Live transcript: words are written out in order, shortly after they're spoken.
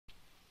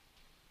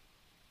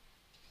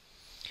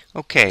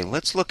Okay,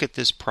 let's look at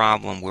this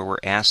problem where we're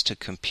asked to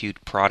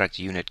compute product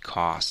unit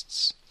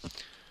costs.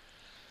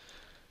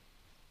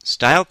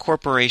 Style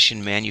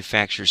Corporation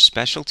manufactures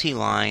specialty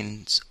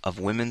lines of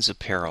women's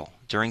apparel.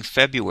 During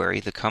February,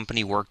 the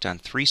company worked on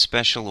 3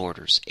 special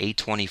orders,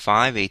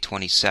 A25,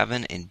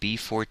 A27, and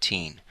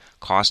B14.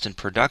 Cost and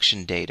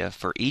production data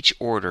for each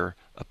order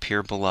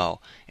appear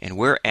below, and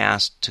we're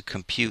asked to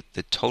compute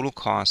the total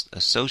cost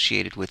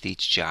associated with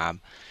each job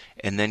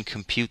and then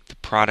compute the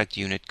product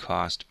unit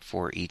cost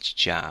for each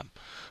job.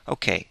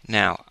 Okay,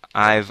 now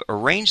I've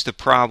arranged the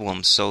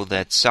problem so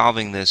that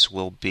solving this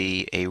will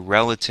be a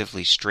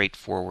relatively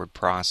straightforward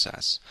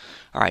process.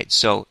 Alright,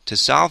 so to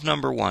solve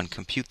number 1,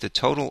 compute the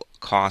total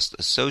cost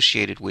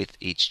associated with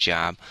each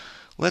job,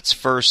 let's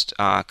first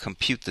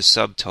compute the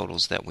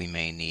subtotals that we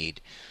may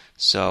need.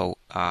 So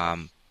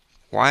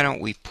why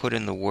don't we put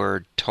in the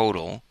word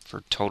total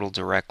for total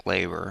direct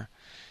labor,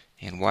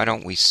 and why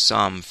don't we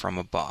sum from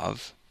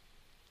above?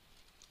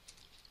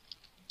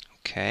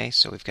 Okay,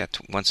 so we've got,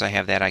 once I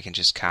have that, I can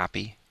just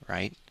copy,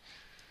 right?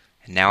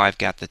 And now I've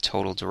got the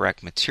total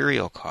direct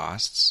material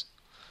costs.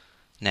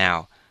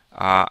 Now,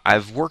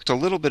 I've worked a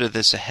little bit of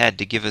this ahead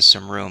to give us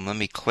some room. Let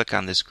me click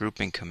on this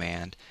grouping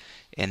command,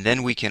 and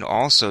then we can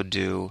also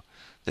do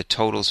the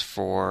totals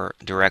for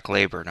direct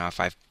labor. Now, if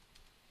I've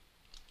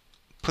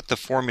put the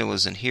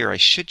formulas in here, I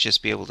should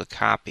just be able to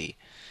copy.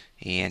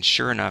 And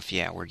sure enough,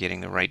 yeah, we're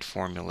getting the right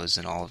formulas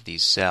in all of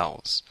these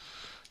cells.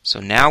 So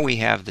now we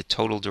have the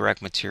total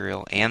direct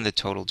material and the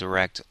total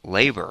direct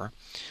labor.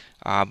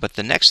 But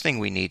the next thing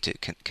we need to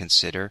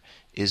consider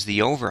is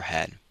the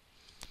overhead.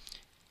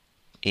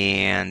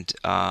 And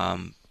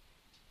I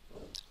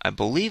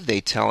believe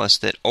they tell us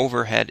that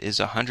overhead is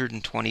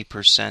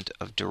 120%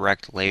 of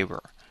direct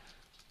labor.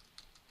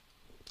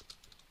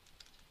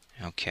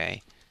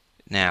 Okay,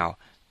 now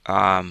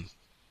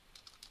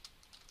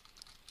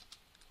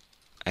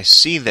I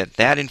see that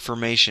that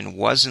information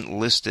wasn't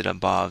listed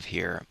above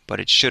here, but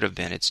it should have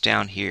been. It's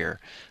down here.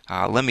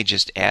 Let me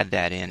just add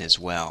that in as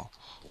well.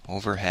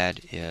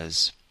 Overhead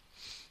is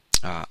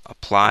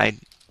applied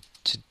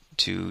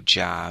to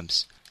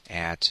jobs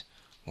at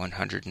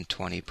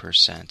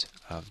 120%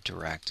 of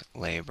direct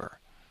labor.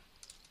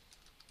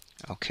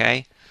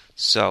 Okay,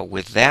 so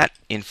with that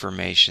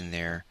information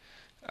there,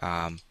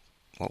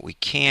 what we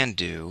can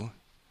do,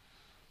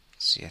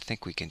 let's see, I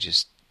think we can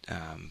just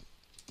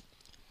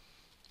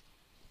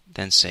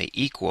then say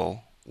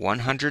equal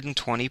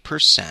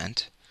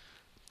 120%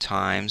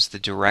 times the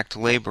direct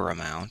labor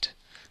amount,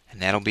 and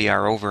that'll be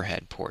our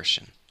overhead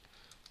portion.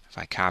 If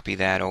I copy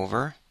that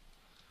over,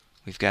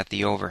 we've got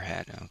the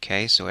overhead.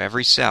 Okay, so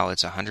every cell,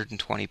 it's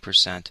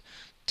 120%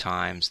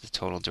 times the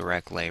total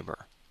direct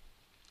labor.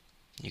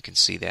 You can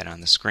see that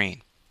on the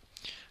screen.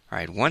 All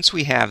right, once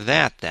we have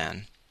that,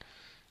 then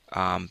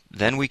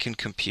we can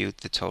compute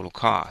the total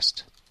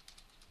cost.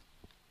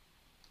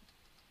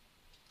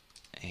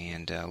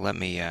 And let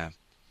me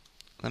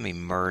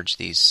merge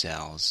these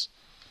cells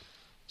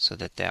so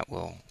that that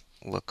will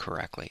look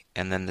correctly.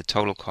 And then the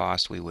total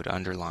cost we would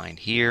underline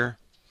here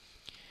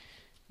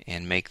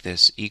and make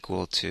this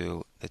equal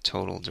to the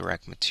total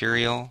direct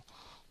material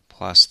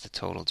plus the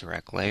total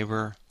direct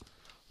labor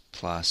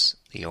plus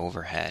the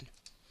overhead.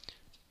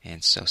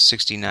 And so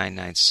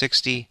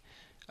 69,960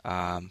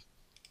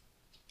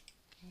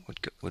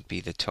 would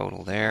be the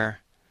total there,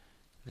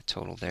 the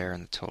total there,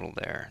 and the total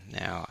there.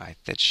 Now,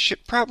 that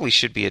probably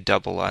should be a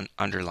double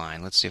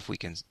underline. Let's see if we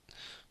can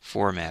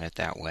format it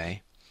that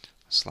way.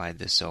 Slide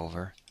this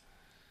over.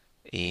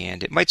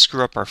 And it might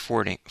screw up our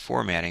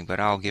formatting, but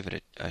I'll give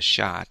it a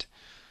shot.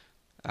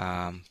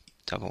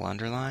 Double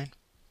underline.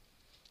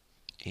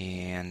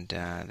 And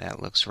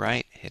that looks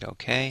right. Hit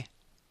OK.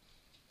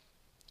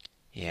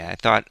 Yeah,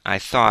 I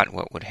thought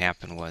what would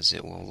happen was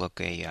it will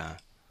look a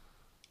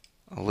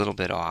little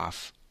bit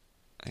off.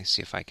 Let's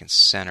see if I can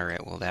center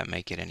it. Will that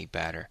make it any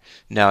better?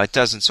 No, it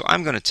doesn't. So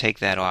I'm going to take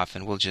that off,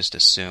 and we'll just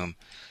assume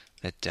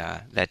that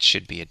that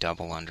should be a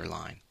double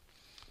underline.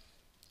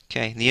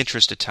 Okay. In the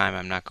interest of time,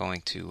 I'm not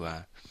going to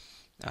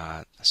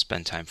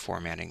spend time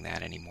formatting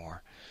that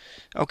anymore.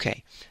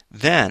 Okay.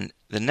 Then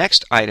the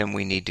next item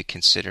we need to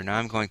consider. Now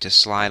I'm going to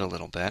slide a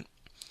little bit,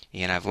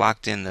 and I've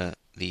locked in the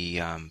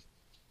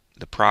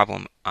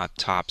problem up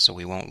top, so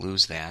we won't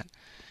lose that.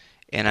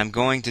 And I'm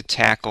going to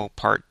tackle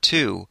part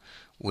 2,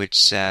 which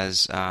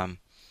says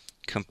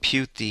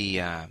compute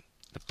the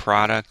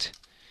product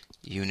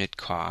unit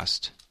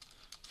cost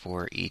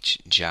for each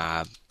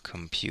job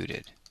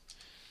computed.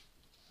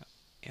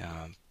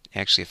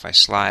 Actually, if I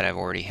slide, I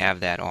already have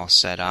that all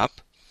set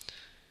up.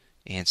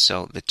 And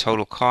so the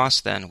total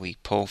cost then we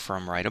pull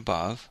from right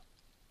above.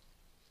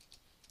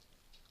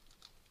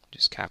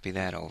 Just copy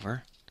that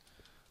over.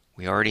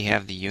 We already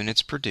have the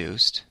units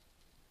produced.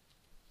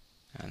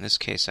 Now in this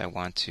case, I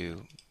want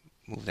to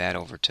move that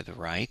over to the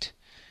right.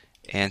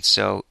 And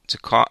so to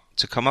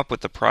come up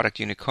with the product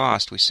unit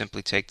cost, we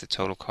simply take the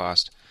total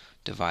cost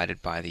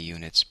divided by the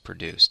units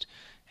produced.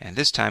 And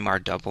this time our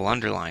double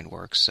underline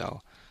works.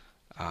 So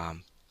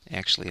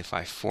actually, if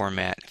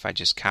I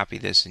just copy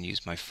this and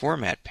use my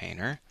format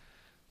painter,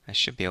 I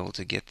should be able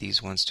to get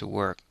these ones to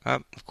work. Oh,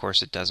 of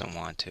course it doesn't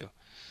want to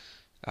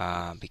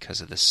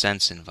because of the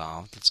cents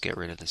involved. Let's get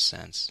rid of the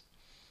cents.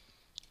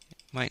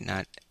 Might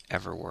not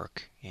ever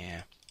work.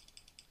 Yeah.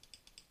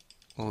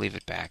 We'll leave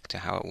it back to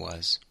how it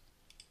was.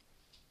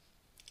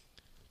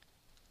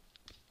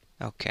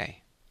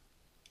 Okay.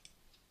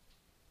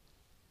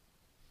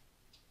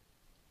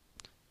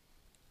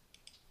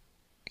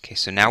 Okay,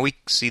 so now we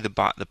see the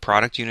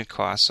product unit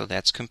cost, so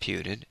that's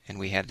computed, and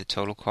we had the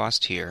total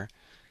cost here.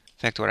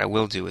 In fact, what I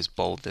will do is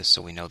bold this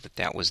so we know that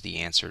that was the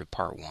answer to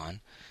part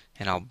 1.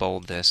 And I'll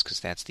bold this because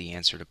that's the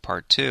answer to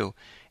part 2.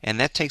 And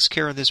that takes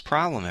care of this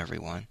problem,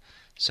 everyone.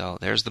 So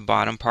there's the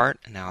bottom part,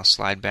 and now I'll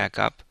slide back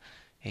up,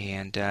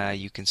 and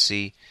you can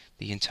see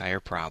the entire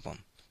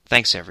problem.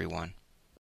 Thanks, everyone.